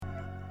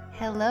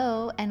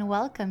Hello and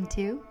welcome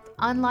to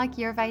Unlock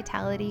Your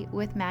Vitality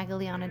with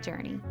Magali on a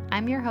Journey.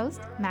 I'm your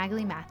host,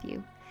 Magali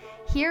Matthew.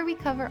 Here we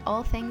cover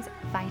all things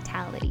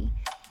vitality,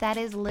 that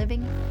is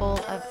living full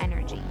of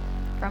energy.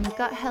 From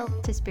gut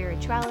health to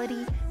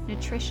spirituality,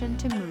 nutrition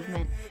to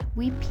movement,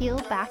 we peel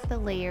back the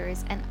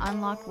layers and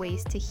unlock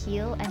ways to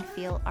heal and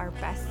feel our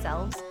best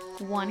selves,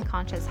 one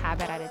conscious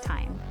habit at a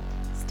time.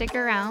 Stick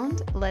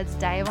around, let's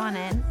dive on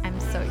in. I'm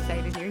so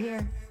excited you're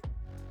here.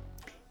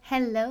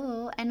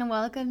 Hello, and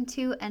welcome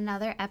to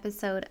another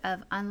episode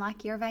of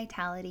Unlock Your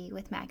Vitality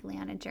with Magali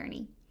on a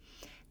Journey.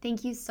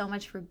 Thank you so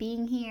much for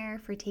being here,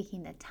 for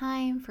taking the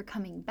time, for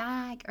coming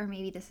back, or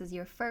maybe this is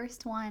your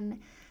first one.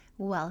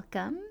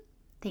 Welcome.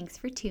 Thanks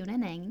for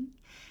tuning in.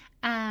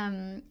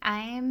 I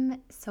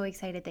am so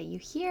excited that you're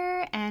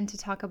here and to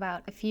talk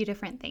about a few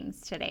different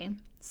things today.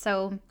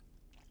 So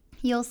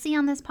you'll see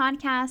on this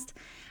podcast,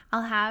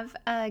 I'll have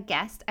a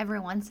guest every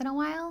once in a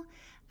while.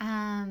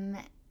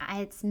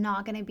 It's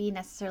not going to be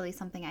necessarily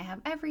something I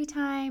have every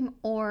time,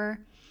 or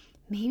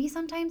maybe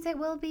sometimes it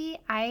will be.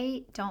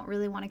 I don't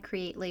really want to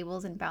create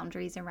labels and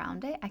boundaries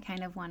around it. I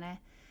kind of want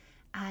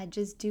to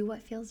just do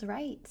what feels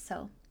right.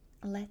 So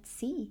let's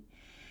see.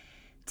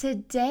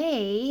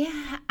 Today,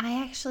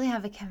 I actually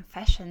have a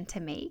confession to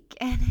make,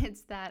 and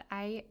it's that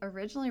I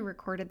originally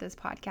recorded this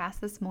podcast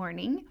this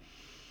morning.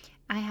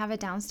 I have a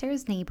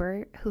downstairs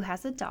neighbor who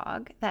has a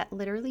dog that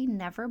literally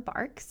never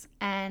barks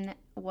and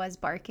was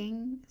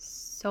barking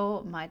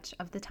so much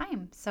of the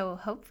time. So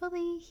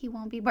hopefully he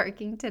won't be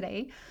barking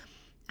today.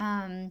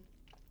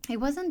 It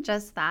wasn't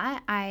just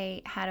that.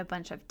 I had a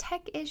bunch of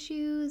tech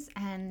issues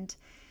and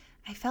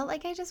I felt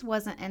like I just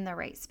wasn't in the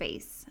right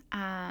space.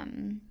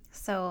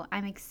 So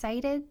I'm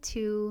excited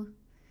to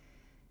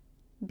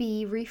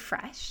be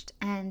refreshed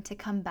and to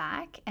come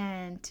back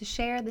and to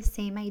share the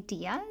same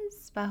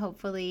ideas, but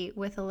hopefully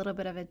with a little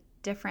bit of a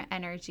different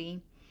energy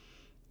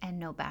and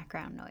no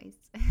background noise.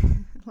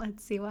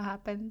 Let's see what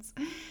happens.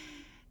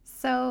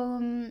 So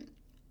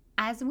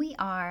I'm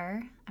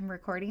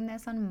recording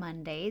this on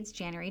Monday. It's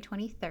January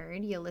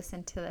 23rd. You'll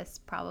listen to this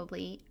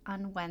probably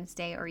on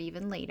Wednesday or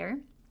even later.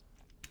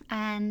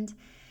 And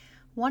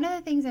one of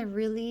the things I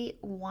really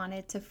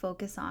wanted to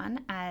focus on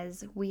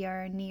as we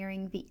are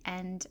nearing the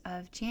end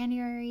of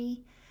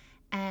January,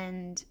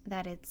 and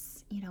that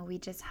it's, we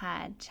just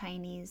had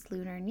Chinese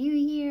Lunar New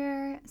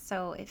Year,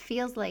 so it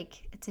feels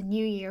like it's a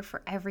new year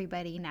for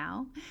everybody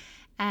now.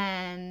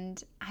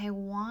 And I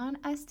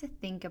want us to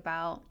think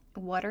about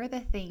what are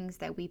the things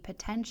that we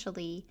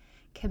potentially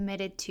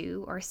committed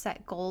to or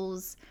set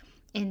goals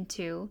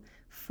into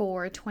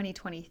for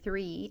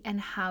 2023, and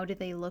how do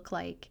they look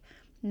like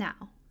now?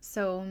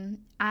 So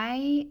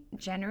I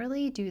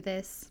generally do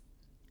this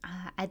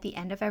at the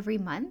end of every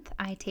month.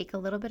 I take a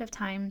little bit of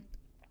time.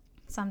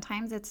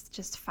 Sometimes it's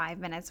just 5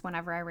 minutes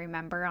whenever I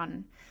remember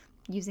on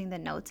using the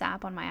Notes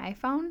app on my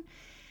iPhone.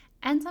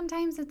 And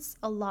sometimes it's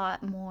a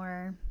lot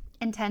more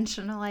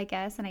intentional, I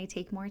guess, and I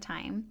take more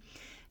time.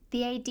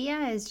 The idea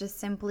is just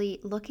simply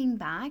looking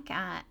back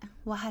at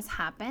what has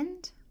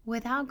happened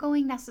without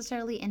going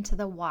necessarily into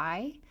the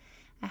why.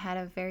 I had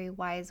a very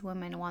wise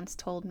woman once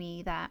told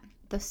me that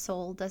the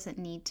soul doesn't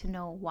need to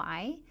know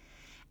why.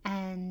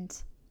 And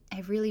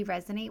I really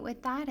resonate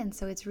with that. And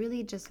so it's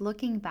really just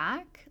looking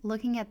back,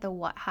 looking at the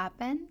what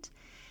happened,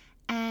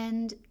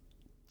 and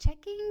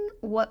checking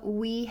what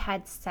we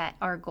had set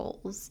our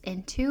goals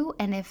into,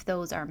 and if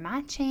those are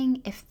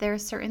matching, if there are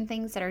certain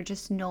things that are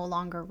just no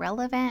longer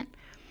relevant.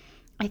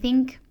 I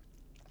think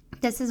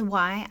this is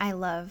why I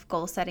love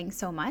goal setting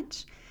so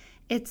much.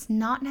 It's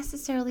not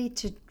necessarily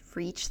to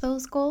reach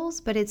those goals,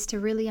 but it's to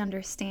really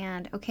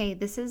understand, okay,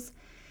 this is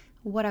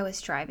what I was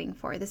striving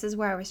for. This is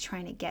where I was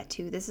trying to get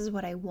to. This is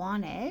what I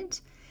wanted.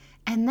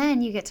 And then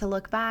you get to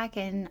look back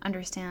and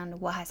understand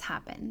what has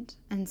happened.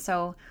 And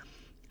so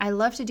I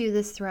love to do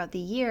this throughout the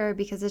year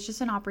because it's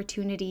just an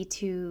opportunity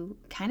to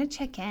kind of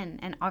check in.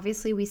 And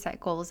obviously we set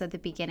goals at the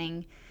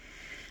beginning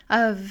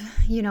of,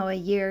 a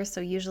year. So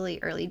usually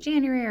early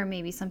January, or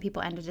maybe some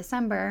people end of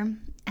December.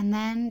 And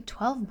then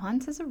 12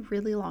 months is a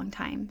really long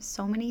time.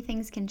 So many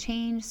things can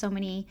change. So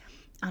many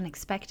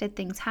unexpected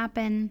things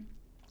happen.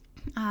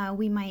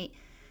 We might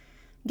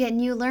get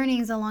new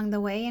learnings along the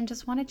way and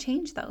just want to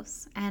change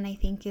those. And I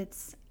think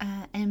it's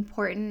an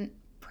important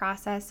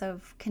process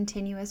of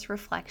continuous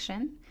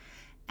reflection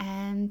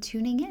and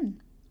tuning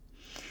in.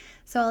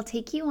 So I'll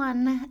take you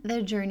on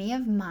the journey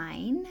of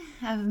mine,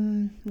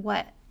 of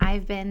what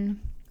I've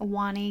been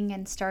wanting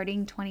and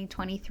starting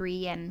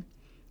 2023, and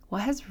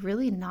what has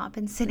really not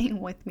been sitting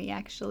with me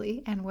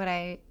actually, and what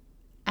I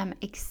am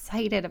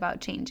excited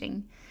about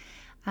changing.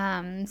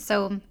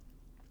 So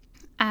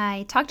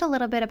I talked a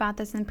little bit about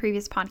this in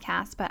previous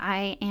podcasts, but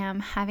I am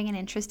having an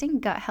interesting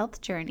gut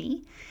health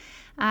journey.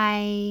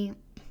 I,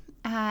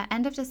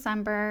 end of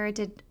December,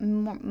 did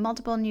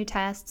multiple new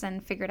tests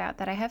and figured out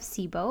that I have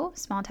SIBO,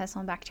 small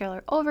intestinal bacterial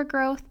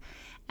overgrowth,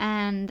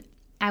 and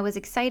I was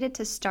excited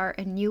to start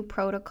a new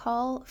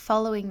protocol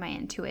following my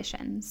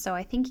intuition. So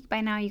I think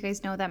by now you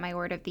guys know that my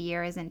word of the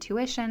year is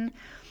intuition.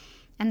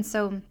 And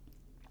so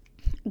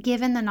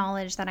given the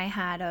knowledge that I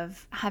had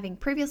of having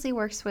previously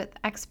worked with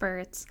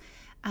experts,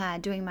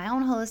 doing my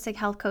own holistic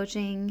health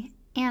coaching,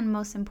 and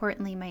most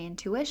importantly, my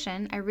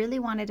intuition, I really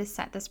wanted to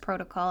set this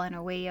protocol in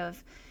a way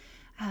of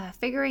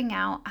figuring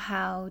out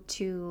how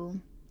to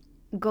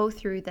go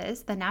through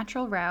this, the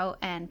natural route,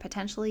 and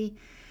potentially,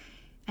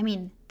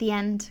 the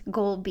end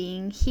goal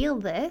being heal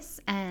this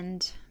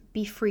and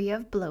be free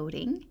of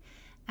bloating.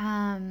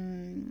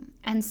 And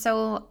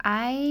so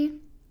I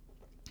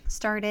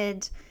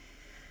started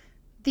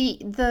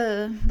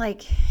the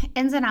like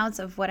ins and outs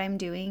of what I'm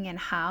doing and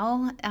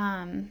how.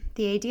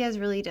 The idea is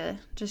really to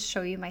just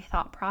show you my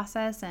thought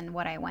process and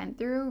what I went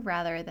through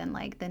rather than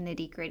like the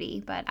nitty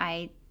gritty. But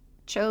I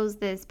chose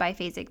this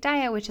biphasic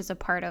diet, which is a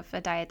part of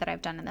a diet that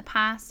I've done in the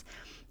past.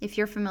 If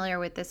you're familiar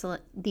with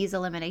these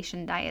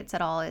elimination diets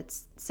at all,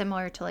 it's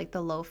similar to like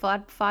the low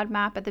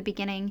FODMAP at the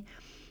beginning,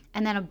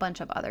 and then a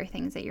bunch of other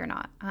things that you're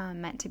not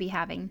meant to be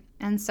having.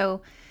 And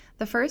so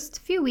the first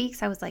few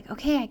weeks I was like,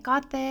 okay, I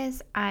got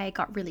this. I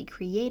got really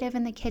creative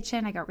in the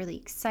kitchen. I got really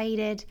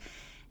excited.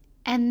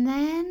 And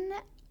then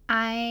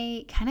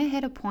I kind of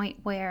hit a point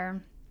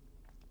where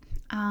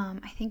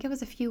I think it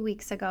was a few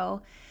weeks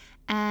ago,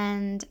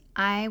 and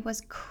I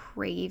was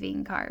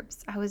craving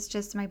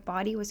carbs. My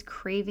body was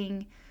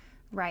craving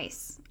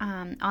rice.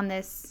 On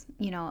this,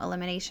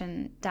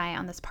 elimination diet,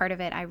 on this part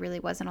of it, I really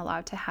wasn't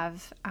allowed to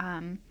have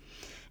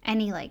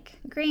any like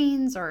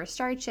grains or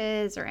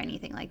starches or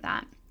anything like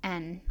that.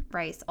 And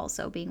rice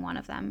also being one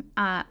of them.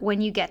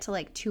 When you get to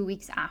like 2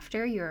 weeks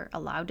after, you're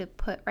allowed to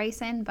put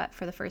rice in, but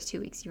for the first 2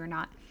 weeks, you're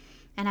not.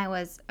 And I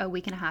was a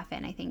week and a half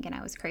in, I think, and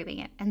I was craving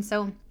it. And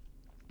so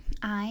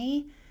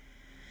I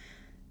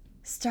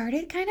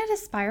started kind of to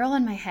spiral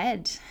in my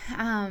head.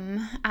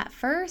 At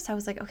first, I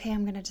was like, okay,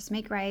 I'm going to just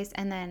make rice.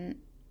 And then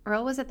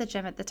Earl was at the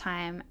gym at the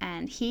time,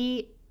 and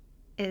he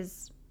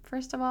is,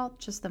 first of all,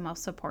 just the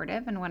most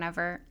supportive. And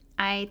whenever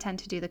I tend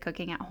to do the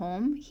cooking at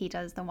home, he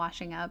does the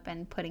washing up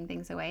and putting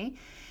things away.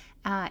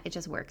 It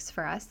just works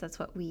for us. That's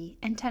what we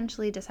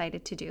intentionally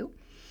decided to do.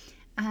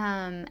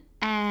 And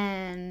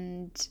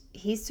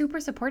he's super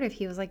supportive.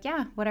 He was like,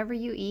 yeah, whatever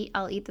you eat,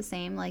 I'll eat the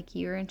same. Like,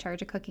 you're in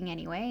charge of cooking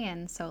anyway.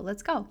 And so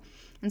let's go.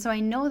 And so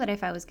I know that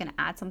if I was going to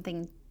add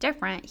something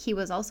different, he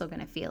was also going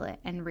to feel it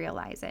and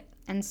realize it.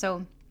 And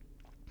so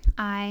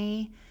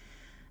I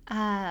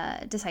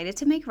decided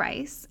to make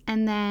rice.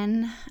 And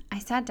then I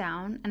sat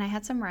down and I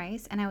had some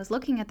rice, and I was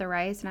looking at the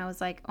rice and I was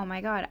like, oh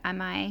my God,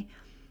 am I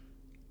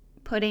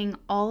putting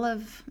all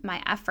of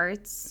my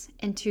efforts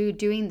into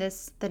doing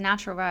this, the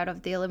natural route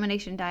of the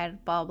elimination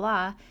diet, blah,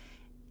 blah,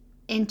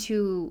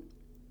 into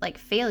like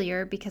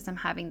failure because I'm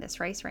having this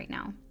rice right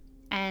now?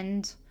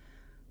 And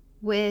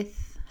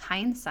with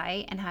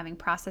hindsight and having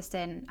processed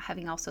it and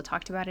having also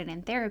talked about it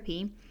in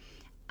therapy,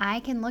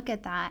 I can look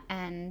at that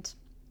and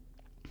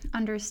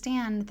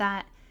understand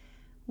that,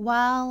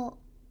 well,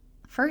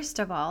 first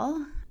of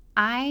all,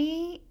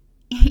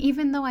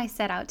 even though I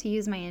set out to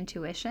use my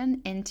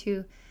intuition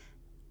into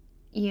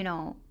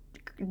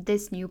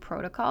this new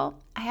protocol,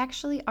 I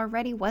actually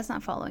already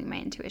wasn't following my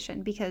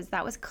intuition, because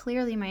that was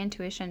clearly my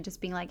intuition just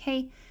being like,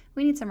 hey,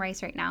 we need some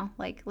rice right now.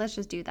 Like, let's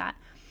just do that.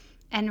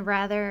 And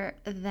rather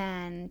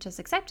than just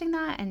accepting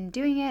that and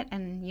doing it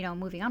and,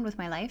 moving on with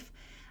my life,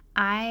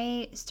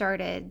 I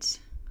started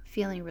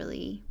feeling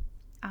really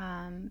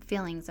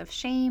feelings of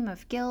shame,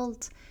 of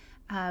guilt,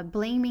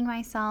 blaming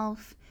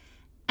myself,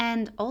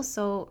 and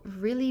also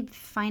really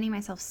finding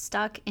myself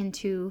stuck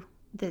into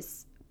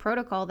this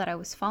protocol that I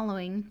was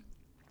following,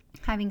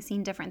 having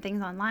seen different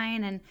things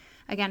online, and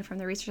again, from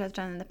the research I've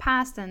done in the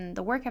past and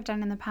the work I've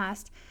done in the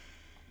past.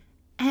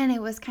 And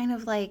it was kind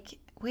of like,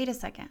 wait a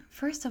second.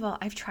 First of all,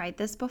 I've tried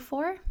this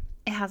before.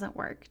 It hasn't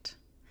worked.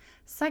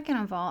 Second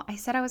of all, I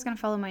said I was going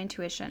to follow my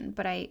intuition,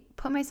 but I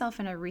put myself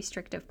in a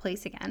restrictive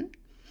place again.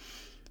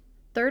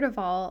 Third of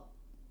all,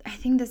 I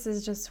think this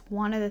is just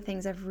one of the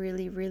things I've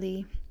really,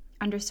 really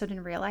understood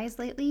and realized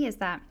lately, is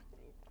that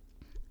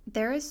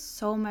there is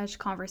so much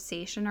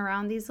conversation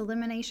around these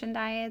elimination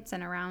diets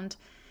and around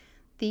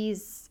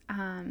these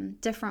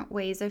different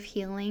ways of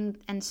healing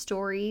and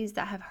stories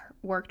that have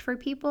worked for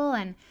people.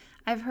 And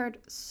I've heard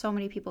so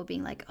many people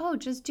being like, oh,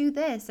 just do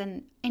this,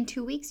 and in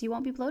 2 weeks you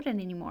won't be bloated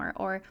anymore.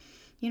 Or,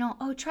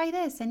 oh, try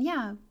this, and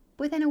yeah,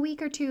 within a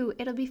week or two,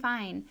 it'll be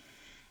fine.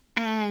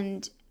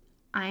 And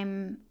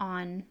I'm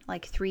on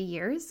like 3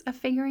 years of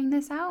figuring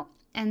this out.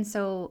 And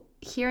so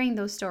hearing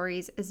those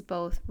stories is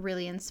both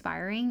really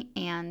inspiring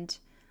and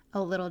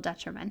a little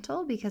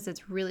detrimental, because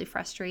it's really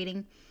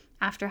frustrating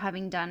after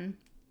having done,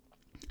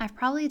 I've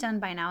probably done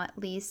by now at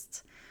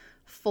least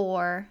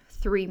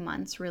 3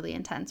 months really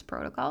intense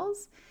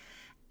protocols.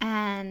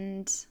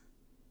 And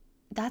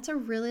that's a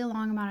really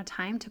long amount of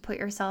time to put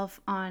yourself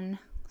on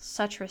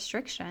such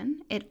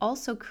restriction. It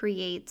also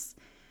creates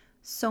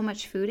so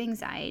much food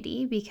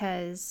anxiety,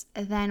 because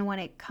then when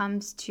it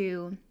comes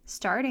to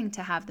starting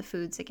to have the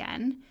foods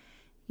again,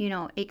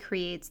 it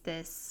creates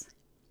this,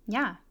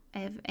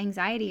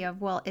 anxiety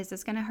of, well, is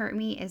this going to hurt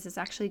me? Is this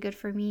actually good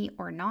for me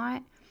or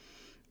not?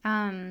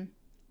 And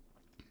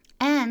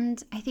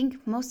I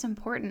think most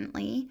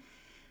importantly,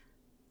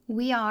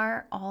 We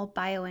are all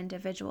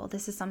bio-individual.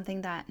 This is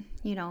something that,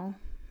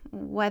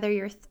 whether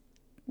you're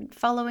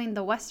following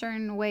the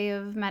Western way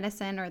of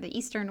medicine or the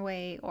Eastern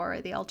way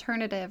or the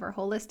alternative or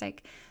holistic,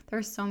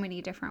 there's so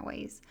many different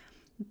ways.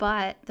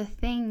 But the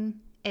thing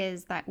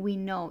is that we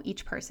know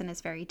each person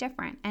is very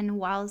different. And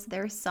whilst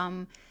there's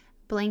some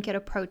blanket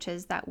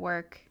approaches that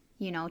work,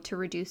 to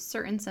reduce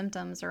certain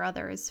symptoms or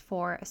others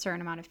for a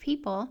certain amount of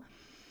people,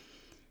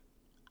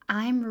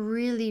 I'm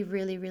really,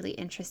 really, really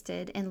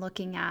interested in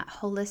looking at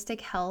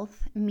holistic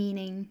health,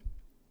 meaning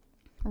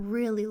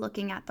really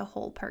looking at the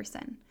whole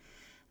person.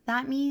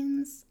 That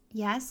means,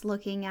 yes,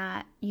 looking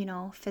at,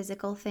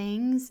 physical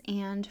things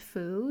and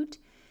food.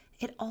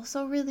 It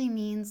also really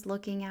means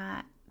looking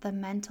at the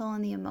mental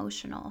and the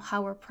emotional,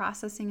 how we're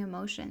processing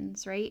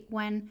emotions, right?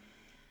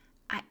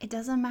 It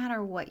doesn't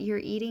matter what you're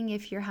eating,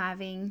 if you're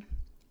having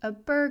a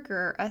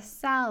burger, a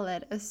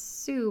salad, a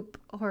soup,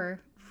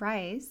 or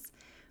rice,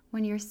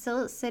 when you're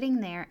still sitting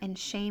there in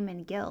shame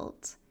and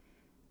guilt,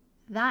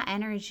 that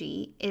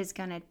energy is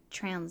going to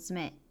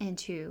transmit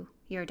into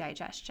your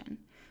digestion.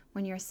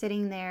 When you're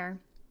sitting there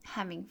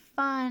having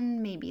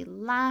fun, maybe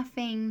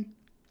laughing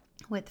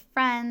with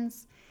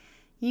friends,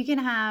 you can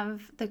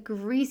have the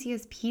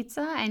greasiest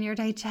pizza and your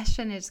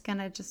digestion is going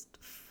to just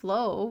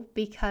flow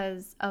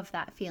because of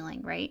that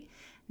feeling, right?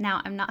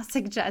 Now, I'm not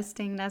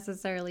suggesting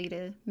necessarily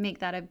to make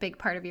that a big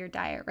part of your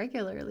diet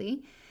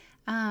regularly.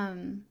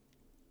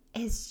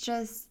 It's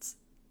just,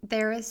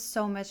 there is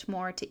so much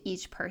more to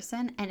each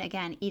person. And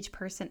again, each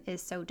person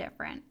is so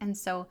different. And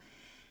so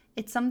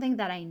it's something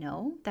that I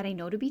know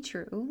to be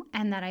true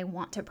and that I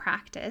want to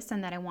practice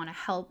and that I want to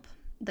help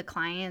the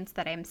clients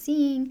that I'm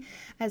seeing,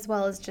 as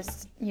well as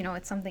just,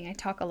 it's something I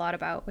talk a lot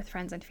about with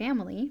friends and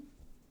family.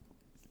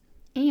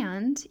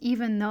 And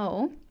even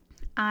though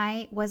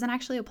I wasn't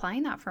actually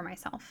applying that for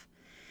myself.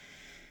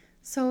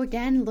 So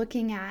again,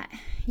 looking at,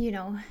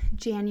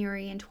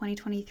 January and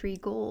 2023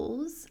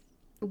 goals,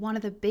 one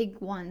of the big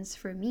ones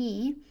for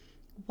me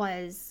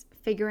was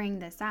figuring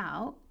this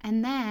out.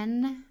 And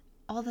then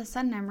all of a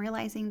sudden I'm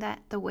realizing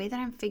that the way that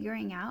I'm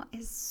figuring out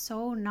is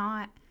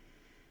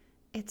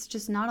it's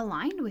just not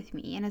aligned with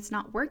me and it's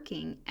not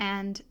working,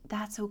 and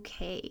that's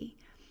okay.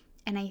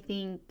 And I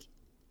think,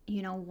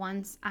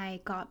 once I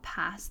got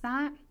past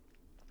that,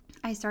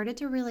 I started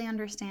to really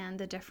understand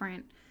the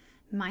different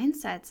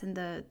mindsets and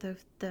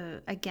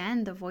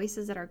the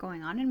voices that are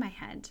going on in my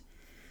head.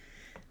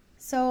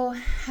 So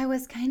I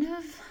was kind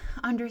of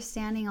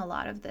understanding a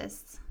lot of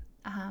this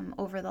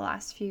over the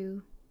last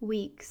few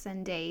weeks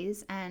and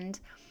days. And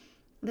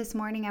this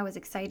morning I was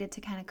excited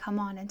to kind of come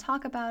on and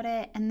talk about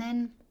it. And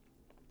then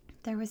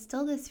there was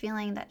still this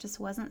feeling that just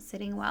wasn't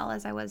sitting well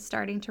as I was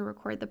starting to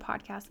record the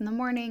podcast in the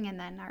morning. And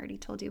then I already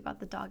told you about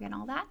the dog and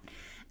all that.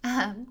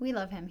 We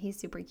love him. He's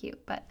super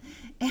cute, but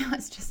it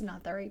was just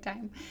not the right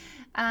time.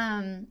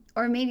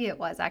 Or maybe it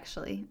was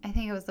actually. I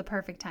think it was the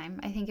perfect time.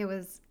 I think it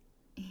was,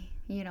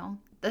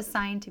 the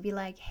sign to be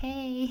like,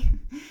 hey,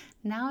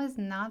 now is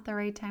not the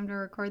right time to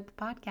record the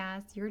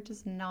podcast. You're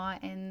just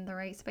not in the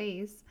right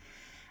space.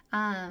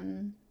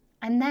 And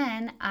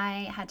then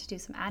I had to do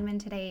some admin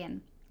today, and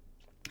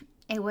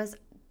it was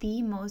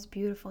the most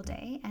beautiful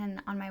day.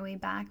 And on my way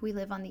back, we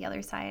live on the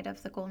other side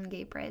of the Golden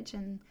Gate Bridge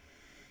in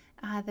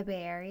the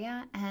Bay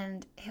Area,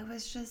 and it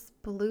was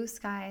just blue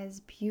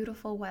skies,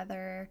 beautiful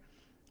weather.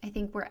 I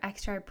think we're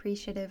extra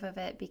appreciative of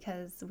it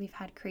because we've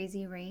had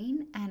crazy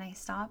rain, and I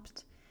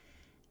stopped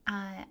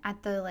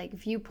at the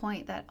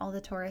viewpoint that all the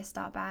tourists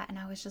stop at, and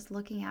I was just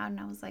looking out and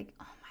I was like,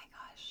 oh my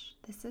gosh,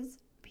 this is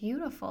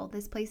beautiful.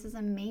 This place is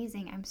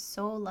amazing. I'm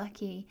so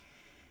lucky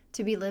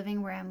to be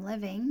living where I'm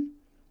living.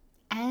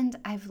 And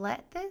I've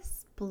let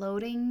this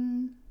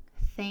bloating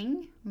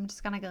thing, I'm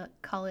just gonna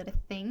call it a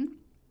thing,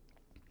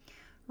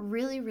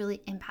 really,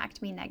 really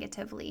impact me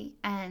negatively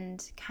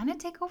and kind of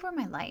take over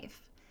my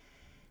life.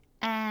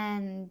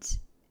 And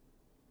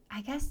I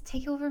guess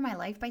take over my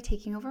life by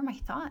taking over my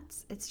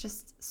thoughts. It's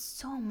just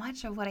so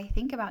much of what I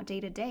think about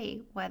day to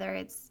day, whether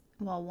it's,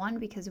 one,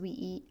 because we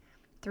eat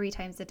 3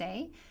 times a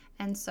day.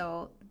 And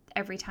so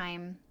every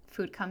time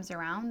food comes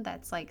around,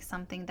 that's like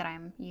something that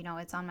I'm,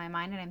 it's on my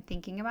mind and I'm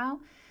thinking about.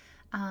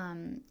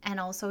 And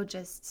also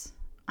just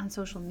on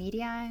social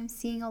media, I'm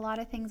seeing a lot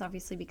of things,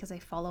 obviously, because I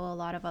follow a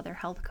lot of other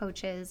health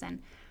coaches,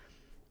 and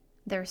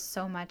there's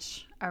so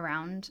much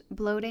around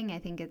bloating. I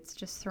think it's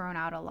just thrown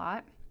out a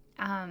lot.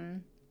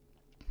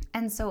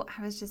 And so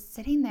I was just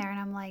sitting there and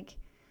I'm like,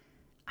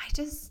 I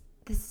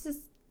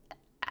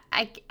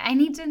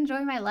need to enjoy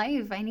my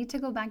life. I need to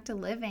go back to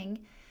living.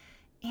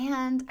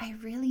 And I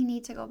really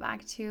need to go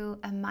back to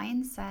a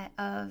mindset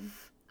of,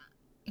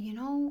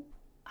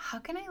 how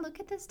can I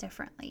look at this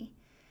differently?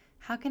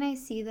 How can I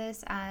see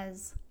this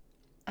as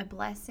a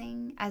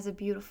blessing, as a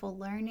beautiful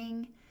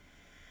learning,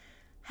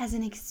 as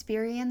an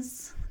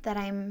experience that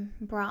I'm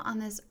brought on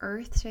this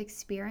earth to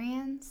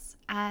experience,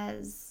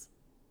 as,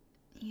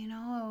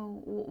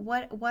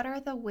 what are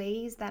the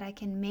ways that I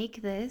can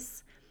make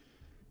this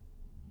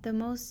the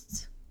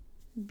most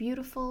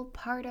beautiful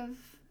part of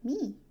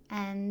me?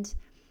 And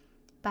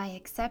by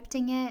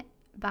accepting it,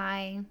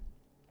 by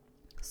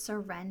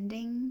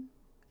surrendering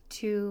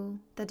to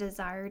the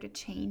desire to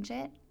change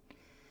it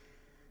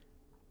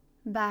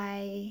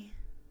by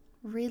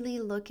really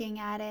looking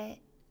at it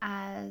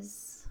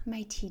as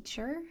my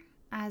teacher,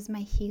 as my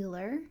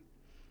healer.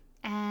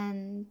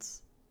 And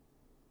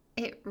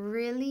it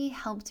really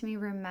helped me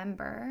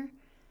remember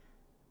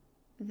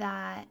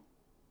that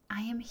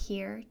I am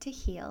here to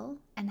heal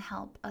and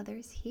help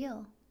others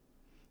heal.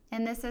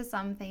 And this is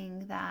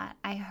something that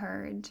I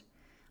heard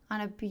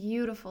on a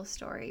beautiful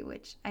story,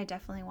 which I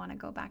definitely want to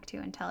go back to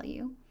and tell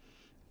you.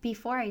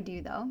 Before I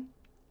do, though,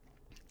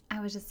 I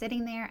was just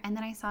sitting there and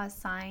then I saw a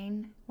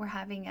sign. We're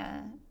having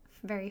a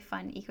very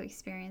fun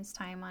eco-experience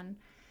time on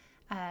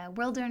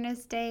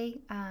Wilderness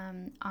Day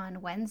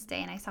on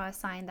Wednesday, and I saw a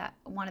sign that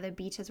one of the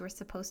beaches we're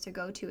supposed to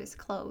go to is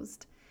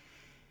closed.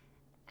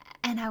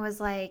 And I was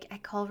like, I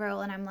called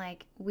Raul and I'm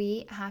like,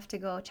 we have to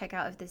go check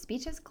out if this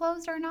beach is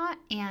closed or not,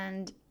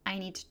 and I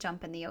need to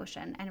jump in the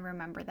ocean and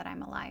remember that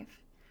I'm alive.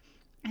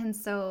 And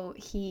so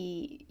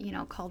he,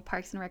 called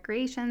Parks and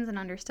Recreations and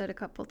understood a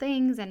couple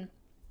things, and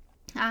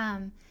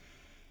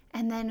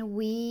then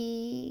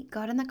we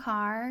got in the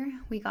car,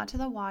 we got to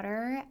the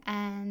water,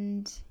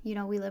 and,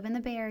 we live in the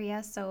Bay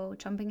Area, so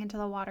jumping into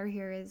the water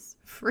here is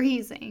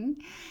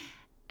freezing.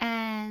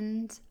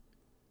 And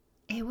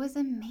it was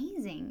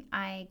amazing.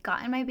 I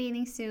got in my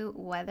bathing suit,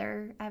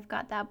 whether I've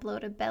got that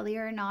bloated belly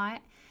or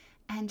not,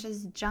 and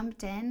just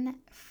jumped in,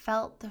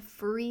 felt the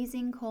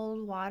freezing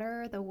cold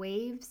water, the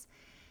waves,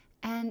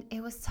 and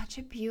it was such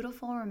a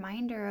beautiful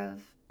reminder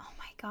of, oh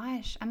my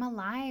gosh, I'm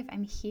alive,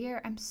 I'm here,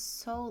 I'm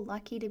so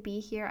lucky to be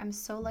here, I'm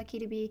so lucky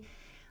to be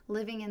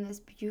living in this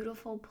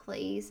beautiful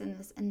place, in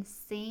this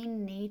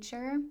insane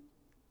nature,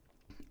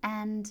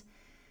 and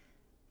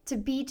to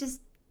be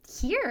just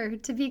here,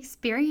 to be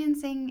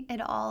experiencing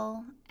it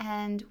all.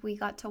 And we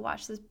got to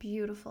watch this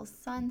beautiful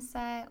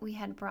sunset. We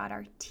had brought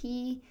our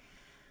tea.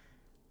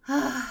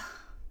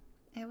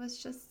 It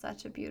was just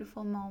such a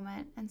beautiful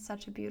moment and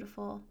such a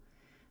beautiful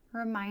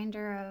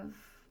reminder of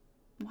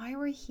why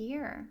we're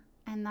here,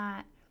 and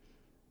that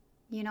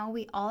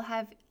we all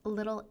have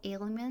little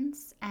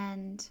ailments,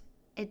 and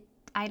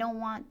I don't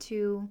want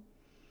to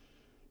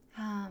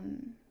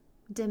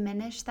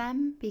diminish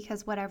them,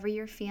 because whatever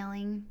you're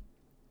feeling,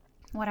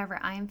 whatever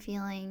I'm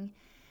feeling,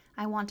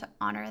 I want to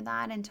honor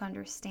that and to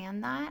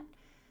understand that.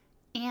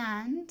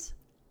 And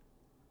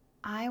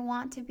I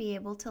want to be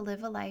able to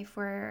live a life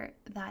where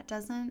that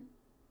doesn't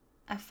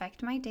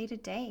affect my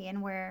day-to-day,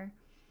 and where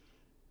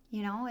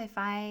if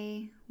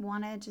I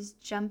want to just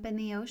jump in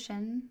the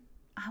ocean,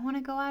 I want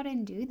to go out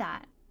and do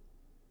that.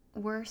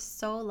 We're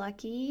so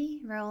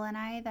lucky, Raul and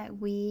I, that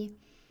we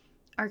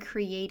are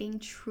creating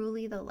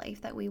truly the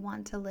life that we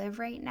want to live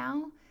right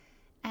now.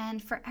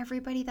 And for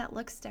everybody, that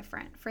looks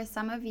different. For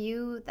some of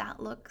you,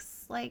 that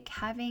looks like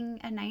having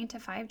a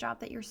 9-to-5 job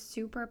that you're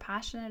super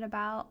passionate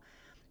about,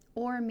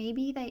 or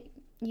maybe that,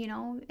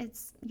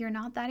 you're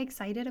not that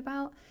excited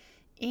about,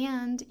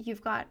 and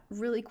you've got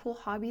really cool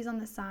hobbies on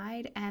the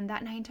side, and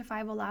that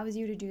 9-to-5 allows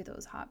you to do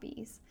those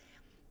hobbies.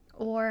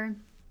 Or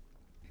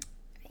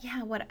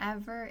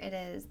whatever it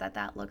is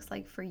that looks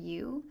like for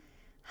you,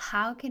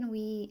 how can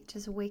we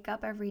just wake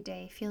up every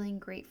day feeling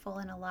grateful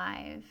and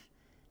alive,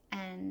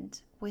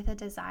 and with a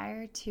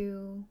desire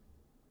to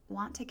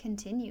want to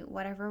continue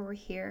whatever we're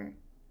here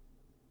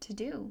to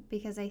do?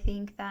 Because I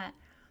think that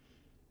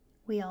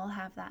we all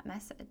have that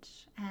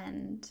message.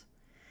 And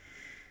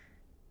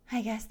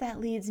I guess that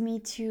leads me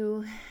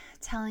to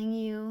telling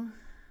you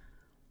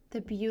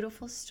the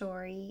beautiful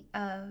story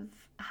of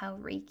how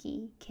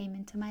Reiki came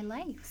into my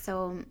life.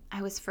 So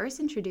I was first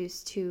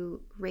introduced to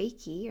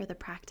Reiki, or the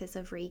practice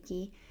of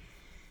Reiki,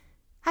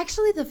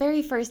 actually the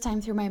very first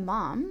time through my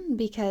mom,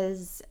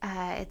 because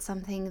it's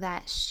something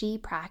that she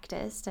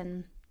practiced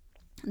and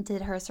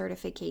did her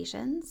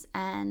certifications.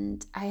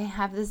 And I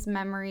have this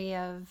memory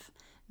of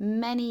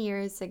many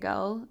years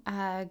ago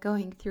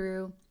going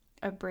through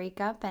a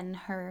breakup, and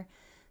her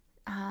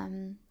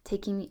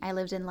taking me, I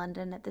lived in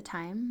London at the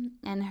time,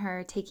 and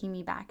her taking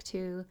me back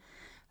to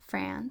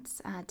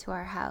France, to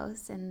our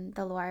house in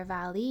the Loire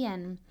Valley,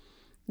 and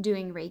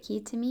doing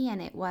Reiki to me.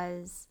 And it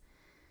was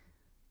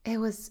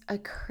a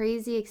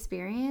crazy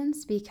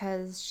experience,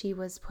 because she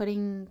was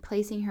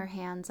placing her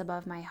hands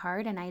above my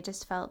heart, and I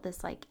just felt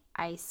this like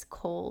ice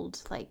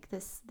cold, like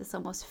this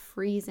almost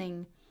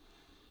freezing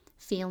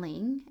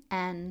feeling.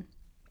 And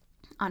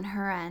on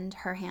her end,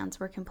 her hands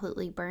were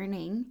completely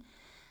burning.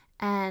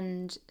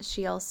 And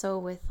she also,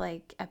 with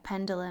like a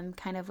pendulum,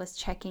 kind of was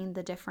checking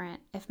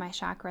if my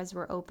chakras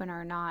were open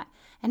or not.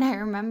 And I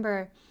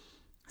remember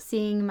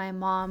seeing my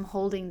mom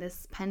holding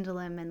this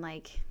pendulum, and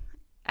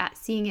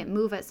seeing it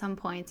move at some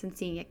points, and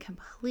seeing it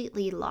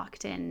completely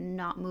locked in,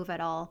 not move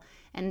at all.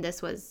 And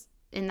this was,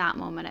 in that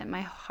moment, at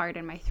my heart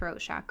and my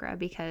throat chakra,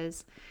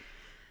 because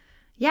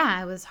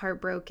I was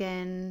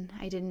heartbroken.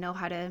 I didn't know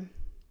how to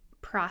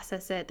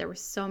process it. There were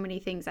so many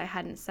things I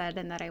hadn't said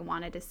and that I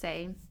wanted to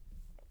say.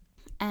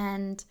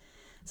 And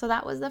so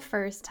that was the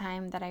first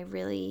time that I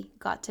really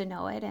got to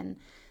know it. And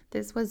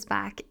this was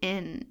back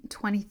in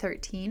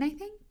 2013, I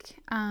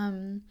think.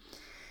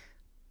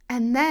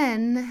 And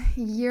then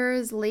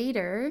years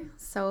later,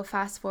 so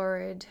fast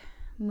forward,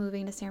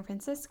 moving to San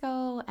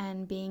Francisco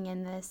and being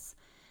in this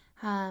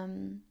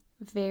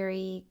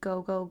very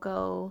go, go,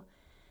 go,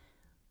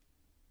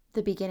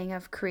 the beginning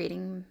of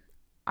creating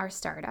our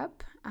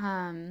startup.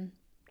 And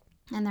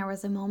there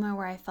was a moment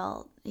where I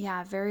felt,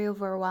 very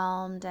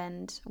overwhelmed.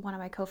 And one of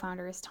my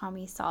co-founders,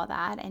 Tommy, saw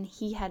that, and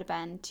he had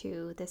been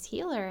to this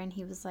healer, and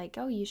he was like,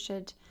 oh, you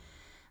should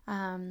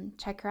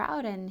check her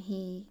out. And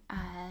he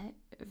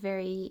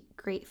very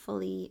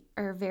graciously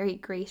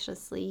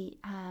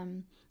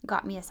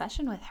got me a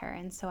session with her.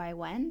 And so I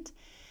went,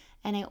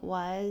 and it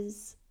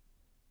was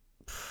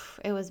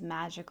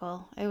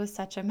magical. It was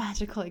such a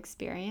magical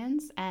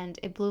experience, and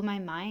it blew my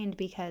mind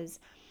because,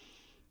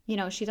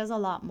 she does a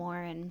lot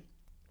more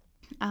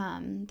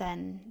than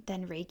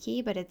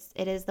Reiki, but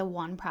it is the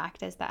one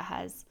practice that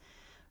has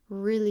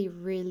really,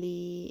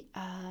 really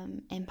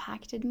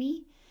impacted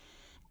me.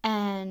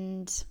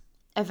 And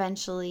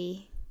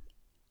eventually,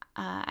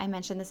 I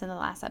mentioned this in the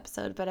last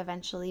episode, but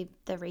eventually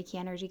the Reiki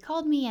energy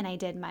called me, and I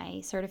did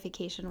my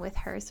certification with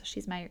her. So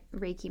she's my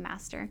Reiki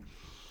master.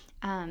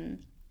 And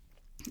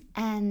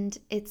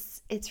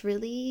it's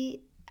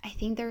really, I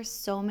think there's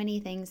so many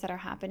things that are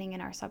happening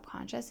in our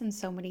subconscious, and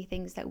so many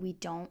things that we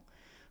don't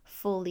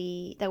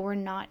that we're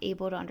not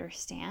able to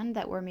understand,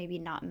 that we're maybe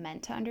not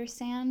meant to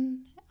understand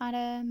at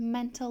a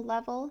mental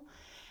level.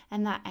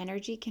 And that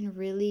energy can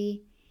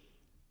really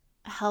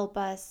help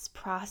us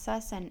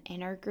process and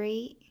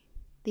integrate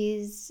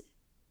these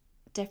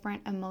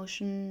different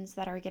emotions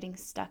that are getting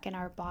stuck in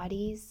our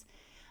bodies.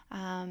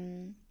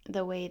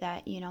 The way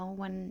that,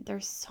 when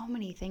there's so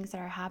many things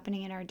that are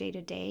happening in our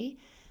day-to-day,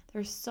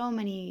 there's so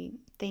many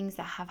things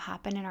that have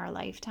happened in our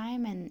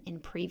lifetime and in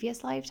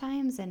previous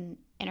lifetimes, and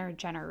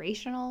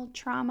intergenerational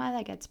trauma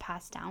that gets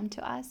passed down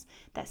to us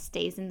that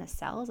stays in the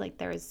cells. Like,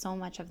 there is so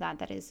much of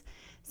that is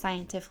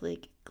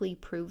scientifically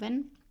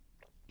proven.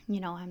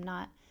 I'm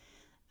not,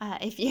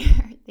 if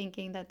you're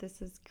thinking that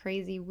this is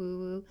crazy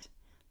woo-woo,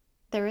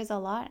 there is a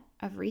lot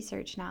of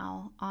research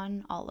now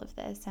on all of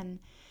this, and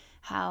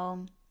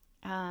how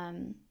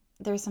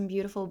there's some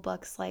beautiful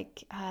books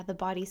like The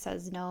Body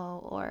Says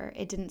No, or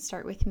It Didn't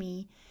Start With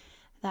Me,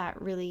 that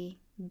really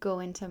go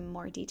into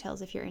more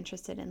details if you're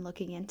interested in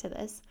looking into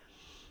this.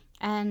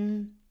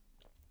 And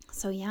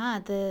so,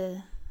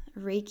 the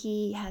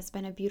Reiki has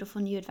been a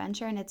beautiful new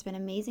adventure, and it's been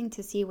amazing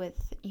to see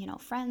with,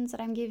 friends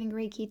that I'm giving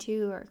Reiki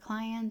to, or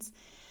clients,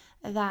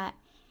 that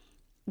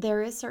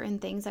there is certain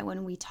things that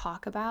when we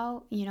talk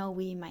about,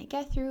 we might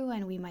get through,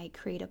 and we might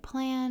create a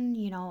plan.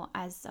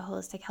 As a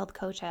holistic health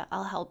coach,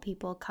 I'll help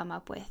people come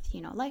up with,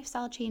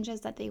 lifestyle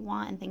changes that they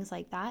want and things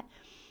like that.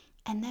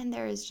 And then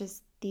there is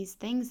just these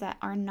things that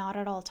are not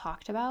at all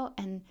talked about.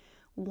 And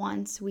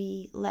once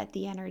we let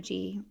the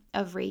energy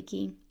of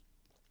Reiki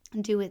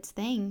do its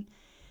thing,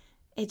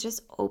 it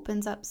just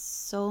opens up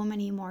so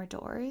many more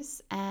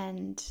doors,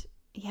 and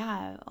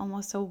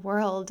almost a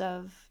world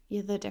of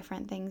the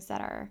different things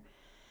that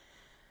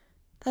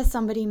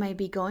somebody might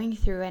be going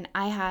through. And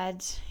I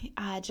had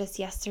just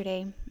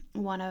yesterday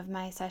one of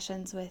my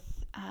sessions with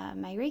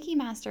my Reiki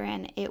master,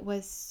 and it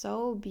was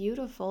so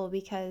beautiful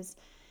because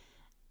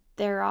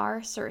there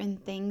are certain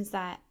things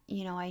that,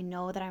 I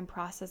know that I'm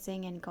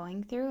processing and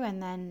going through,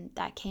 and then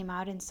that came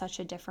out in such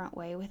a different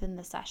way within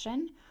the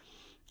session.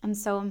 And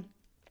so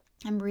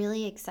I'm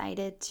really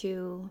excited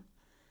to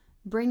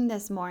bring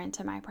this more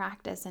into my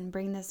practice, and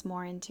bring this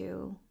more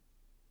into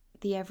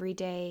the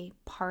everyday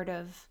part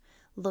of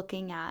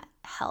looking at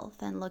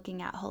health and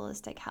looking at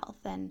holistic health.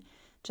 And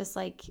just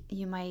like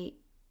you might,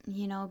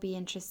 be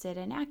interested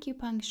in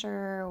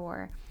acupuncture,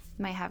 or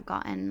might have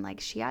gotten like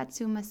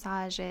shiatsu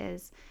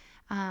massages,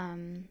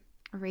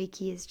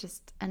 Reiki is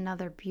just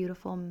another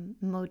beautiful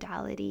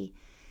modality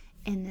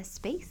in this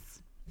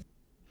space.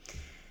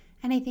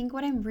 And I think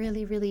what I'm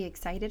really, really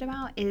excited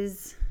about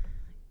is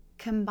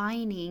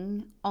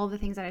combining all the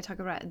things that I talked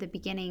about at the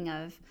beginning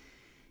of,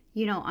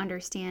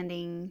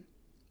 understanding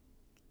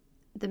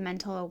the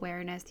mental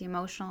awareness, the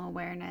emotional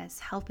awareness,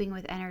 helping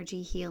with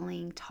energy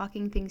healing,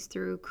 talking things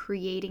through,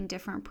 creating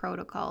different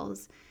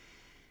protocols.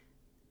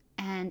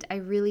 And I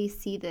really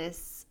see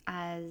this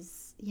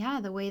as,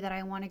 the way that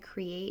I want to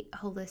create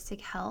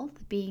holistic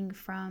health, being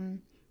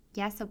from,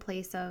 a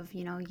place of,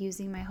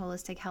 using my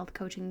holistic health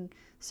coaching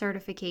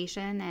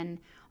certification and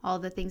all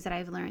the things that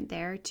I've learned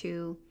there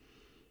to,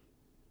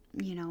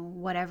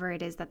 whatever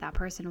it is that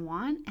person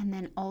wants, and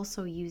then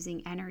also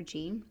using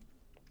energy.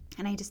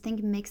 And I just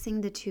think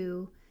mixing the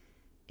two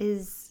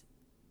is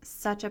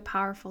such a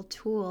powerful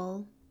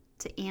tool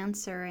to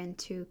answer and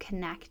to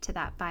connect to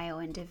that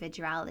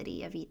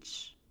bio-individuality of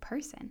each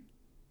person.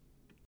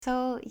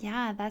 So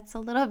that's a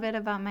little bit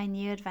about my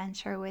new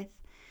adventure with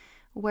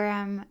where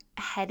I'm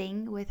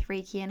heading with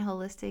Reiki and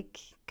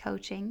holistic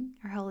coaching,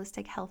 or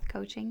holistic health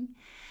coaching.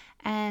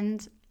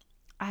 And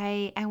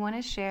I want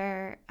to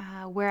share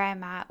where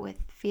I'm at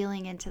with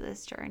feeling into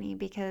this journey,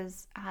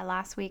 because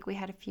last week we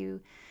had a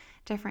few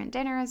different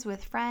dinners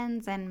with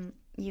friends, and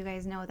you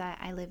guys know that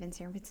I live in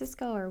San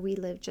Francisco, or we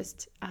live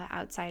just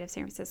outside of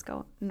San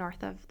Francisco,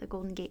 north of the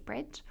Golden Gate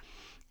Bridge.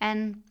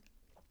 And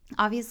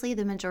obviously,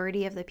 the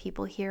majority of the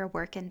people here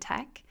work in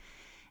tech.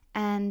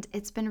 And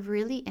it's been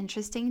really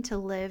interesting to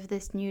live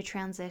this new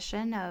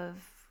transition of,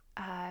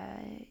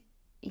 I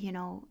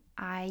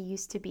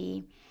used to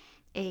be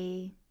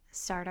a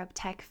startup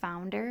tech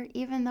founder,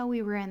 even though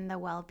we were in the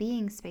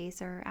well-being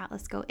space, or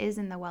Atlas Go is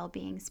in the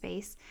well-being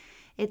space.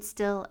 It's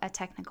still a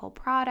technical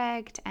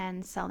product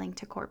and selling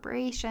to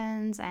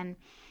corporations, and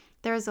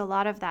there's a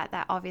lot of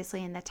that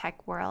obviously in the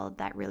tech world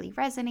that really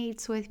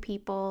resonates with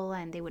people,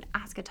 and they would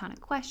ask a ton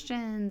of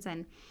questions.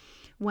 And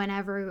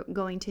whenever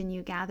going to a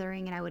new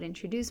gathering and I would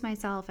introduce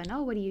myself and,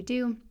 oh, what do you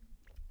do?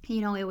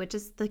 It would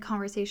just, the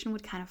conversation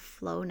would kind of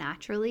flow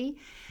naturally.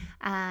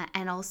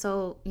 And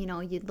also,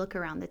 you'd look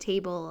around the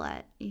table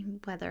at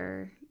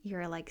whether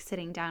you're like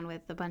sitting down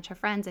with a bunch of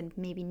friends and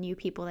maybe new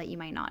people that you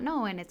might not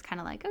know. And it's kind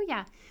of like, oh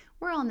yeah,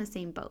 we're all in the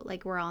same boat.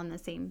 Like we're all on the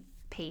same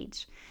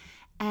page.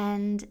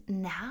 And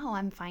now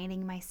I'm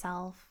finding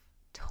myself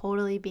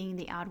totally being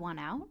the odd one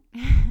out.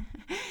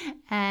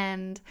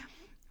 And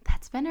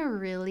that's been a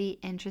really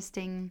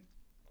interesting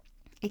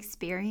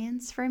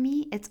experience for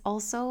me. It's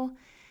also,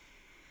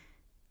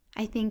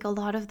 I think a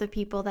lot of the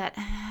people that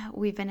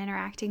we've been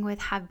interacting with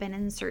have been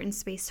in a certain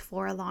space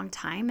for a long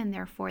time, and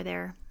therefore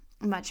they're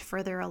much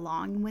further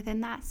along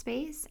within that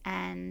space.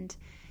 And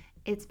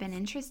it's been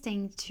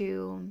interesting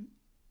to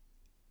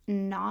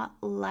not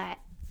let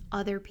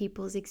other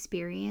people's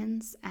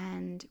experience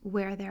and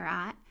where they're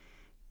at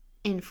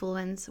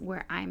influence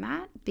where I'm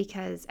at,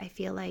 because I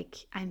feel like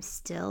I'm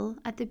still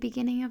at the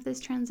beginning of this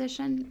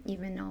transition,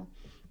 even though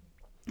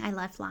I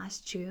left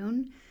last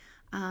June.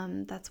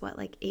 That's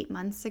like 8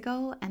 months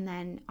ago. And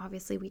then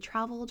obviously we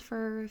traveled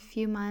for a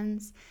few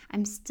months.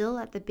 I'm still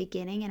at the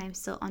beginning and I'm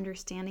still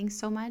understanding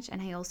so much.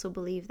 And I also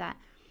believe that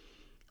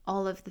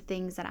all of the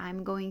things that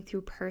I'm going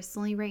through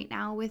personally right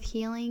now with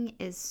healing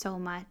is so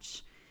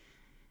much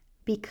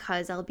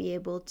because I'll be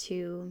able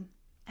to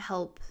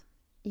help,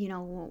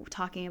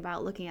 talking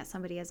about looking at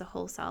somebody as a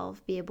whole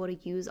self, be able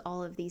to use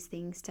all of these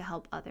things to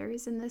help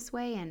others in this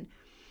way. And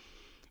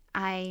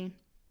I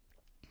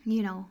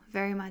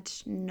very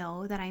much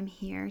know that I'm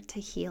here to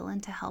heal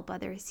and to help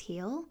others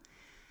heal.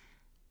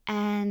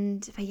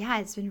 But yeah,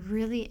 it's been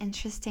really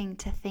interesting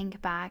to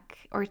think back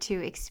or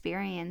to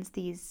experience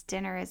these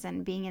dinners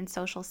and being in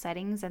social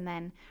settings and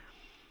then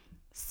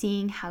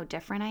seeing how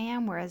different I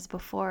am. Whereas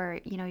before,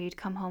 you'd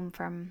come home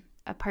from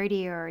a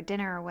party or a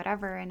dinner or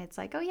whatever, and it's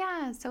like, oh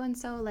yeah,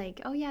 so-and-so,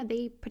 like, oh yeah,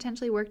 they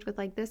potentially worked with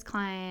like this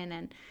client,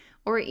 and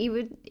or it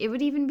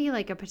would even be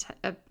like a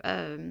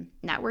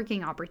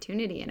networking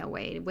opportunity in a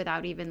way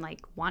without even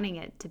like wanting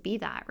it to be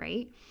that,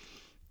 right?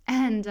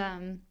 And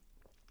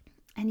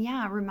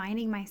yeah,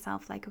 reminding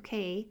myself like,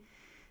 okay,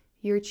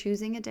 you're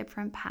choosing a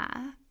different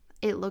path.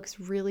 It looks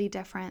really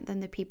different than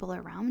the people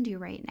around you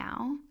right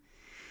now.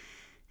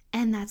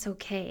 And that's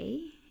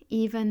okay,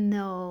 even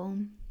though,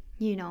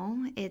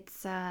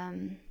 it's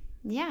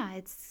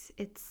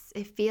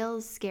it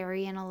feels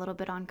scary and a little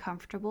bit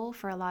uncomfortable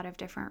for a lot of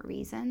different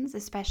reasons,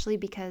 especially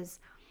because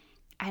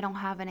I don't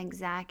have an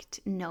exact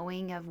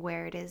knowing of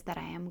where it is that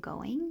I am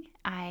going.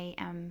 I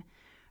am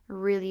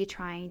really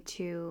trying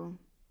to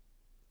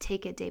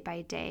take it day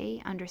by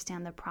day,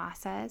 understand the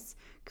process,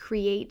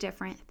 create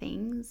different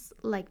things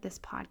like this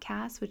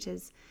podcast, which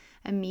is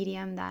a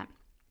medium that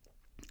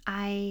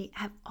I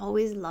have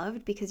always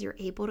loved because you're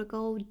able to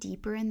go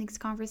deeper in these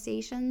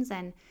conversations.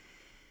 And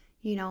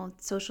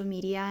social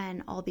media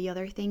and all the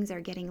other things are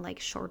getting like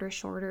shorter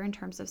in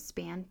terms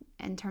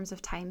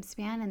of time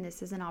span, and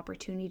this is an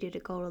opportunity to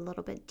go a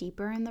little bit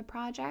deeper in the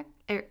project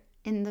or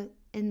in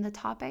the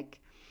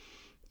topic.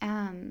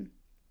 And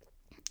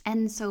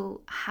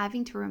so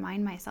having to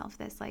remind myself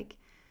this, like,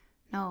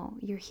 no,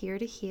 you're here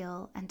to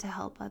heal and to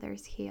help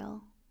others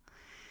heal.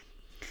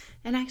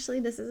 And actually,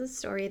 this is a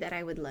story that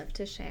I would love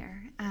to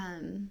share.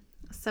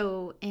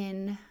 So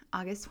in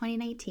August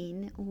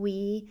 2019,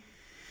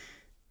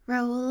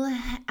 Raul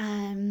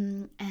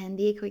and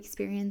the Eco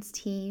Experience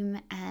team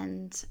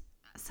and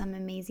some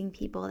amazing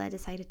people that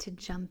decided to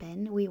jump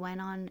in, we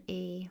went on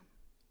a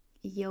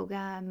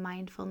yoga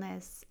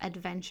mindfulness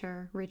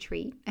adventure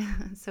retreat.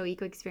 So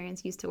Eco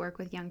Experience used to work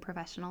with young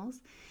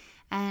professionals,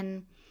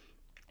 and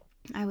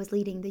I was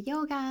leading the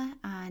yoga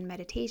and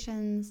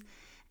meditations,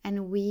 and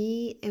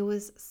it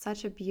was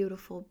such a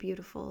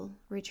beautiful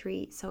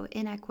retreat. So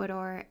in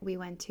Ecuador, we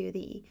went to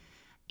the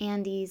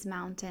Andes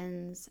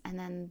Mountains and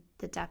then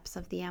the depths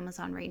of the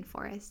Amazon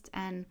rainforest.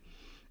 And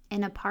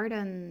in a part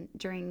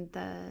during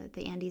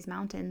the Andes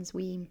Mountains,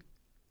 we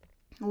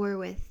were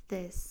with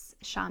this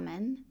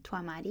shaman,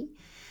 Tuamari,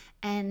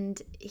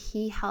 and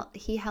he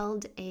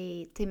held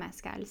a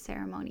temazcal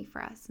ceremony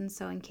for us. And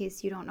so in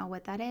case you don't know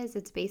what that is,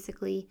 it's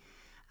basically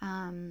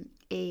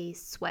a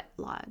sweat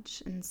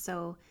lodge. And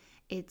so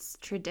it's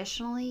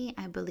traditionally,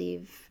 I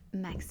believe,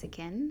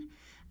 Mexican.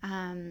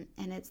 And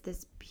it's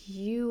this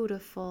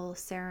beautiful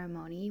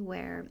ceremony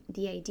where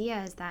the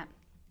idea is that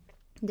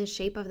the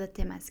shape of the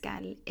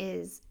temazcal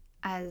is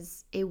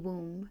as a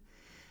womb.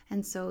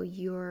 And so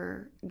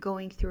you're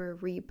going through a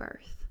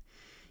rebirth.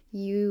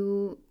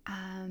 you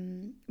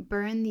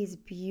burn these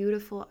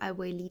beautiful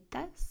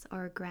abuelitas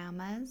or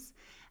grandmas,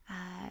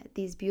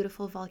 these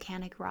beautiful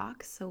volcanic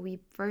rocks. So we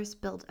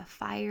first built a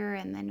fire,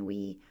 and then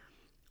we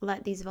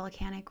let these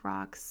volcanic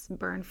rocks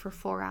burn for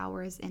 4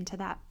 hours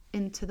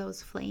into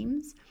those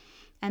flames.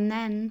 And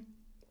then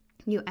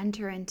you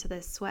enter into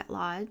this sweat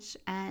lodge,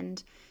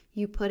 and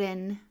you put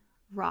in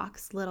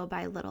rocks little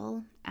by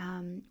little,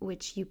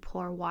 which you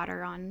pour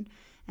water on.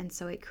 And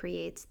so it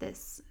creates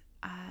this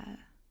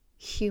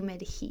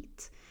humid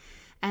heat.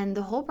 And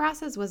the whole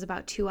process was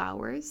about 2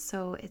 hours.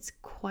 So it's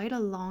quite a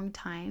long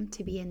time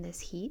to be in this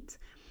heat.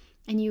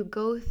 And you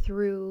go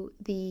through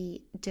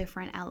the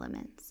different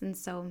elements. And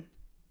so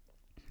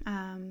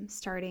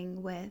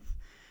starting with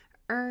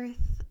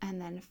earth,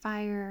 and then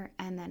fire,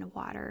 and then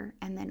water,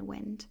 and then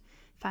wind.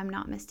 If I'm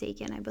not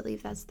mistaken, I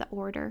believe that's the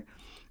order.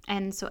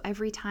 And so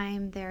every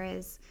time there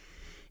is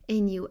a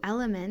new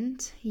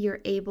element, you're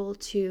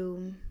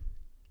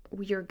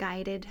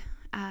guided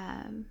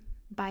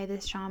by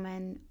this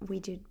shaman. We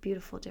do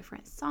beautiful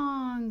different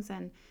songs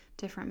and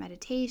different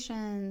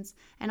meditations.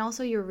 And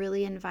also you're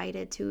really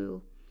invited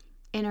to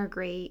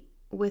integrate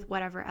with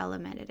whatever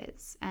element it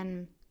is.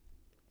 And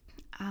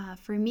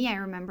for me, I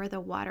remember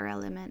the water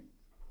element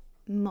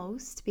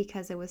most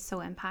because it was so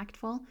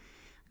impactful,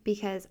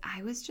 because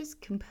I was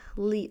just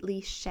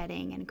completely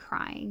shedding and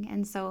crying.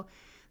 And so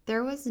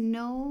there was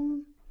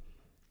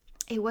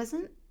it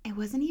wasn't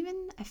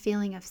even a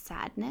feeling of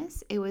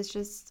sadness. It was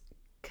just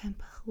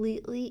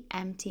completely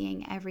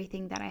emptying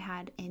everything that I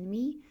had in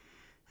me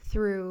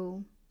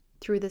through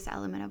this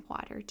element of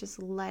water,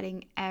 just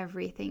letting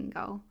everything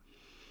go.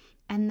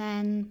 And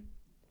then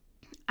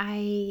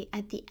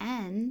at the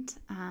end,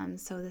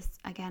 so this,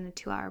 again, a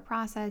 2-hour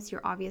process,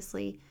 you're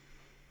obviously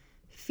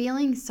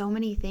feeling so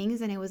many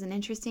things, and it was an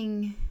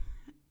interesting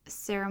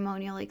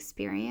ceremonial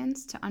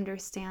experience to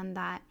understand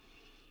that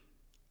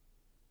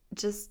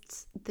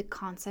just the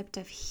concept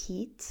of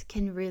heat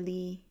can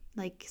really,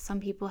 like, some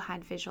people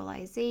had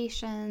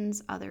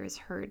visualizations, others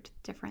heard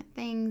different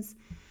things.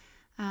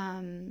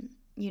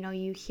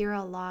 You hear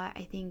a lot,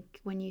 I think,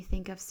 when you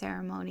think of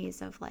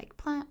ceremonies of like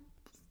plant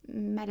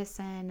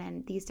medicine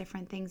and these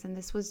different things, and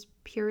this was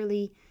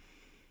purely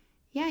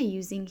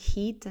using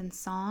heat and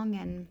song.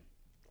 And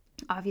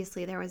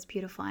obviously there was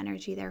beautiful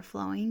energy there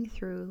flowing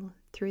through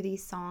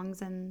these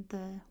songs and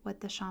what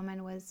the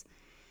shaman was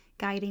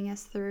guiding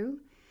us through.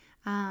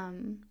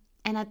 And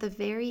at the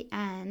very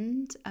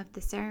end of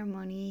the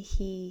ceremony,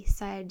 he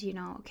said,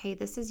 okay,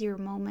 this is your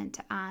moment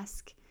to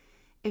ask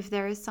if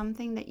there is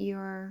something that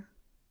you're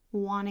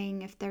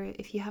wanting,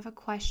 if you have a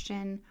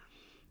question.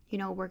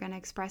 We're going to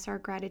express our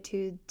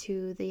gratitude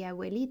to the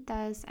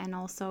abuelitas, and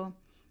also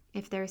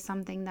if there's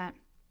something that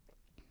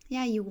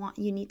you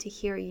need to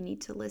hear, you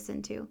need to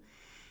listen to.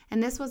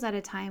 And this was at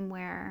a time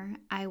where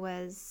I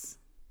was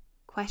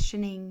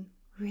questioning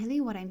really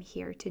what I'm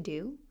here to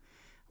do,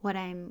 what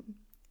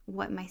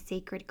my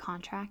sacred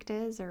contract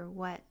is, or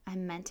what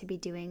I'm meant to be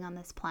doing on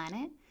this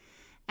planet.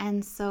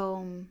 And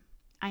so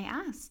I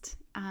asked,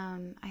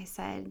 I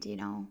said,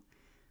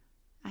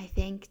 I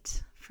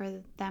thanked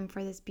them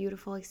for this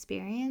beautiful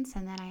experience.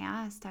 And then I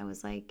asked, I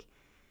was like,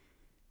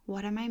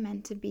 what am I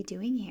meant to be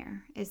doing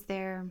here? Is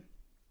there,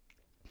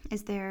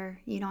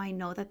 I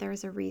know that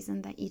there's a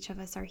reason that each of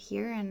us are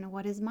here, and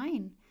what is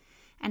mine?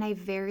 And I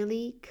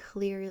very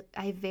clearly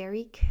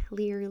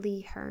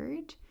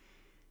heard,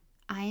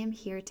 I am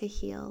here to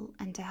heal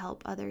and to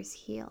help others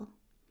heal.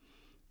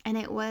 And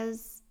it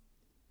was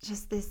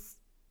just this,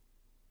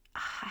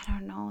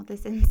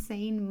 this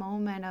insane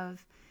moment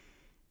of,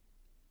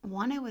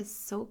 one, it was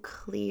so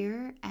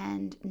clear,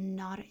 and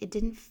it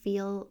didn't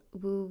feel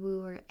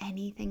woo-woo or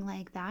anything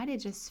like that. It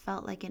just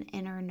felt like an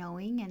inner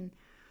knowing,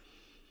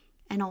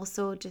 and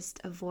also just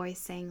a voice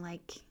saying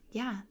like,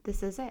 yeah,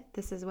 this is it.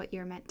 This is what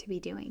you're meant to be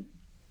doing.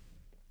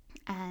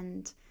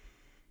 And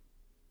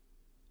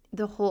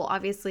the whole,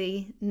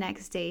 obviously,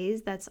 next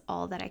days, that's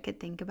all that I could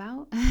think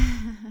about.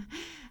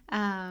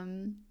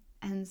 And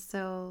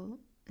so,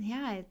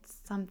 it's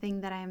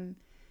something that I'm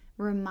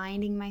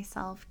reminding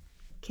myself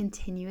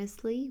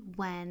continuously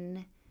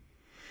when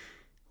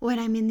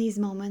I'm in these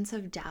moments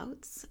of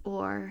doubts,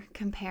 or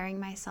comparing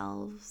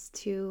myself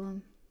to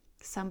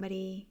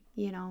somebody,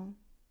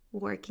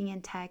 working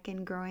in tech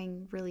and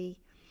growing really,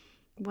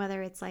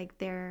 whether it's like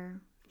they're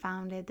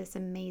founded this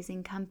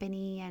amazing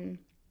company and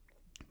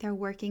they're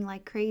working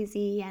like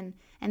crazy, and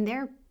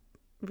they're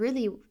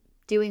really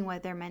doing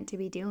what they're meant to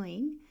be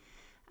doing.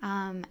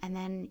 And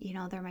then,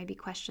 there might be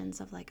questions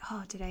of like,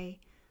 oh,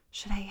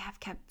 should I have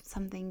kept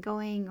something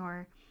going,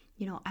 or,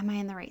 am I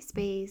in the right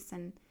space?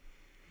 And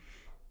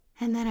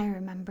then I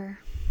remember,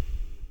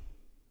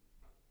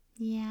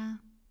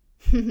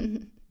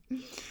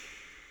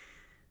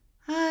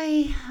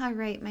 all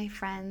right, my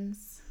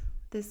friends,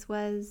 this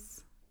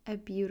was a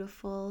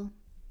beautiful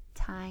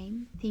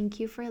time. Thank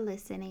you for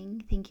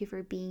listening. Thank you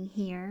for being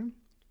here.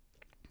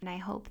 And I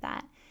hope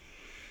that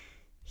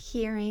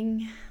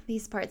hearing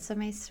these parts of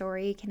my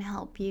story can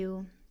help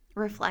you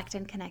reflect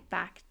and connect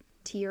back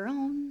to your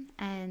own,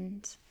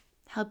 and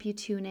help you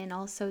tune in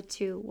also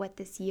to what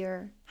this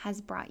year has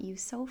brought you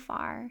so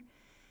far,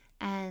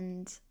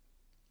 and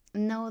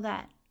know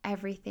that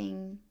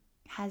everything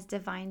has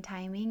divine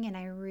timing. And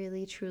I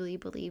really truly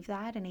believe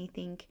that. And I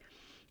think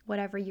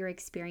whatever you're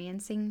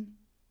experiencing,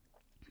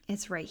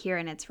 it's right here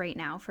and it's right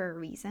now for a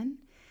reason.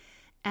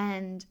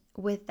 And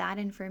with that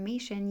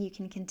information, you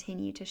can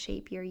continue to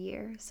shape your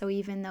year. So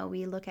even though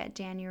we look at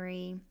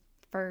January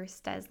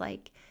 1st as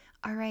like,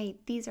 all right,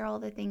 these are all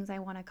the things I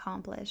want to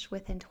accomplish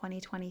within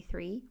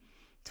 2023,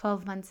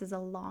 12 months is a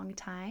long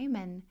time,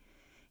 and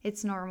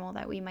it's normal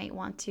that we might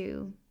want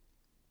to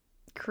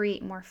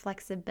create more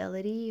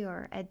flexibility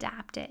or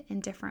adapt it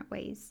in different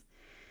ways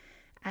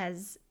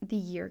as the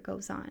year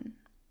goes on.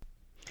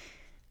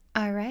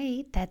 All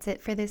right, that's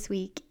it for this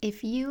week.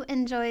 If you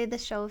enjoyed the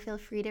show, feel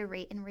free to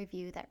rate and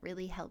review. That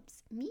really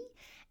helps me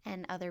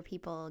and other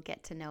people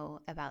get to know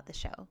about the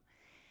show.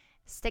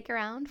 Stick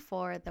around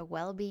for the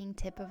well-being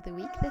tip of the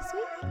week this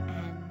week,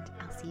 and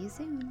I'll see you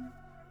soon.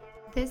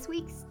 This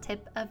week's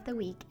tip of the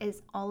week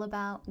is all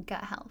about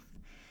gut health.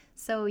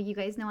 So you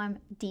guys know I'm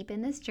deep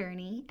in this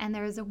journey, and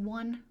there's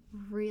one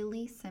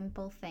really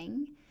simple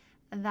thing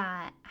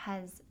that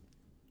has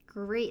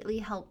greatly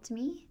helped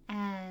me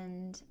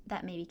and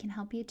that maybe can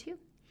help you too.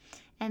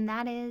 And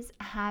that is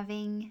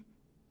having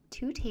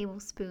 2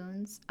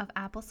 tablespoons of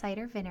apple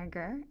cider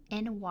vinegar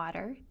in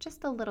water,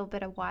 just a little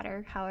bit of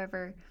water,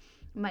 however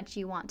much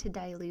you want to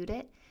dilute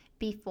it,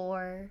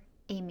 before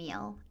a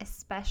meal,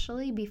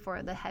 especially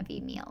before the heavy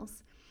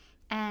meals.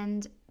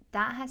 And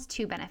that has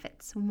 2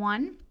 benefits.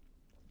 One,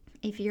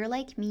 if you're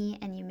like me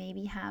and you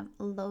maybe have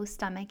low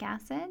stomach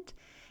acid,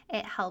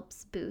 it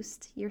helps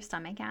boost your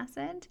stomach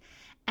acid.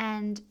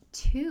 And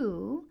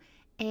 2,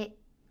 it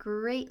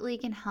greatly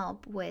can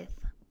help with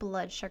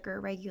blood sugar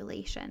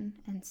regulation.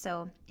 And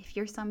so if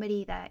you're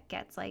somebody that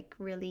gets like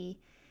really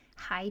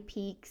high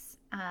peaks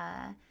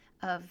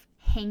of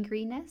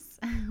hangriness,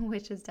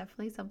 which is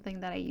definitely something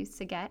that I used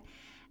to get,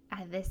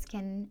 this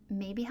can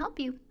maybe help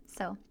you.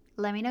 So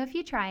let me know if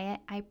you try it.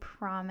 I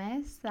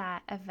promise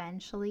that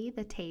eventually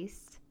the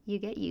taste, you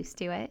get used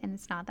to it and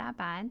it's not that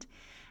bad.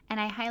 And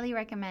I highly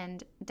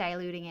recommend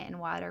diluting it in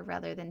water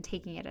rather than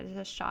taking it as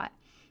a shot.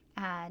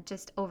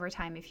 Just over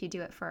time, if you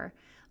do it for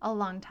a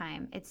long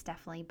time, it's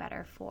definitely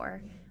better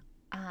for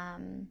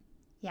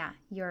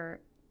your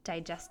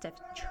digestive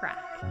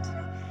tract.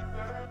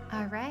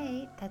 All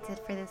right, that's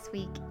it for this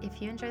week.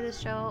 If you enjoy the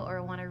show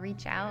or want to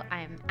reach out,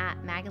 I'm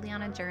at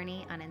Magaliana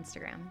Journey on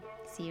Instagram.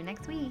 See you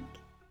next week.